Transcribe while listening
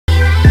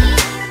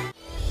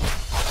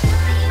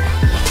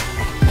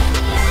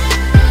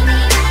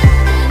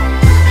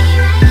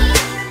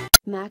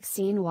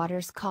Maxine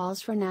Waters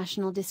calls for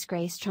national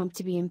disgrace Trump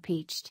to be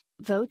impeached,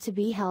 vote to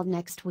be held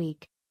next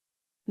week.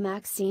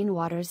 Maxine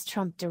Waters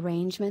Trump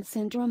derangement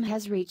syndrome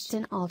has reached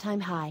an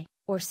all-time high,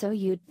 or so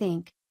you'd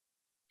think.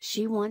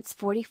 She wants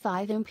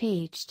 45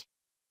 impeached.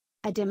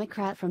 A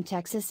Democrat from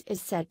Texas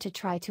is set to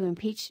try to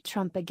impeach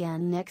Trump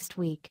again next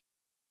week.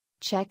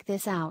 Check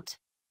this out.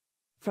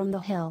 From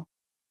The Hill.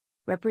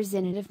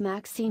 Representative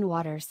Maxine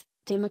Waters,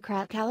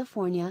 Democrat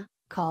California,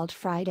 called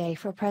Friday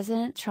for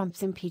President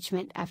Trump's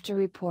impeachment after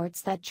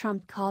reports that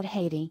Trump called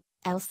Haiti,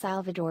 El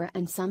Salvador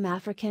and some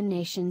African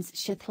nations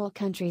shithole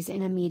countries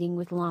in a meeting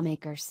with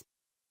lawmakers.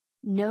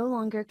 No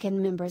longer can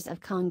members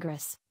of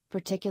Congress,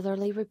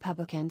 particularly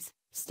Republicans,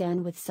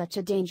 stand with such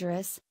a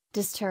dangerous,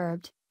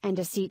 disturbed, and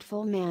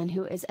deceitful man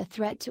who is a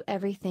threat to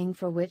everything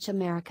for which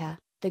America,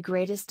 the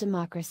greatest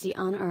democracy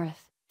on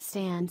earth,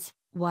 stands,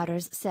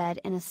 Waters said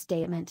in a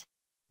statement.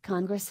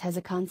 Congress has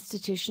a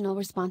constitutional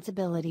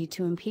responsibility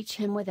to impeach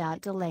him without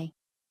delay.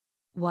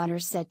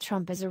 Waters said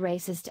Trump is a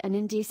racist and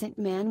indecent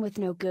man with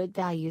no good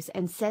values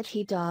and said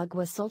he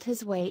dog-whistled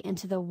his way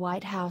into the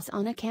White House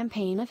on a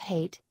campaign of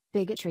hate,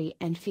 bigotry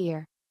and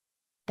fear.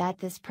 That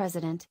this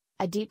president,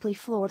 a deeply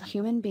flawed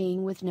human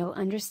being with no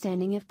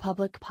understanding of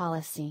public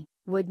policy,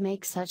 would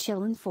make such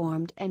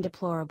ill-informed and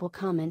deplorable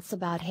comments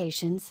about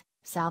Haitians,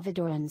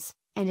 Salvadorans,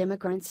 and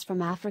immigrants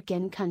from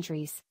African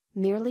countries,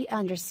 merely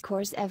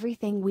underscores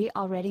everything we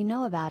already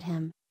know about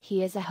him.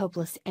 He is a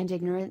hopeless and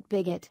ignorant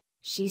bigot,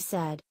 she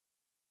said.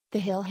 The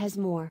Hill has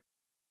more.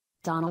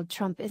 Donald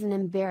Trump is an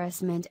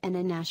embarrassment and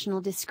a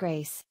national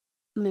disgrace.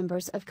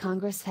 Members of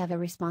Congress have a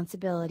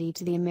responsibility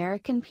to the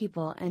American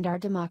people and our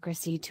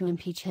democracy to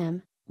impeach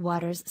him,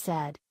 Waters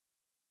said.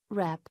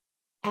 Rep.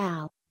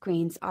 Al.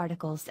 Green's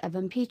articles of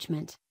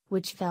impeachment,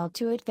 which failed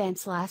to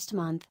advance last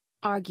month,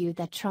 argued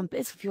that Trump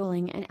is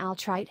fueling an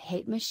outright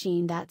hate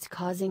machine that's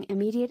causing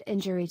immediate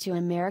injury to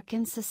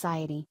American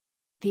society.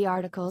 The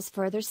articles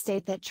further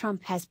state that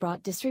Trump has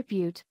brought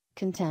disrepute,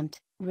 contempt,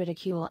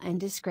 ridicule and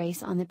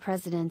disgrace on the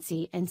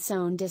presidency and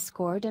sown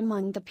discord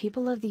among the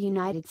people of the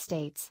United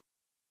States.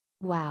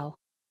 Wow!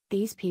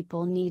 These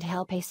people need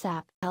help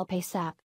ASAP.